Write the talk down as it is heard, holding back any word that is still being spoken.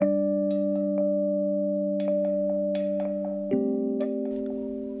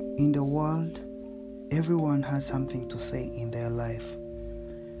In the world, everyone has something to say in their life.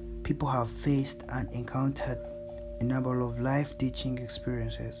 People have faced and encountered a number of life-teaching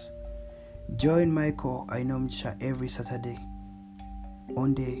experiences. Join Michael AINOMUGISHA every Saturday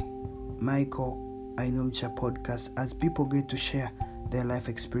on the Michael AINOMUGISHA podcast as people get to share their life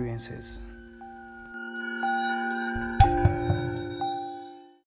experiences.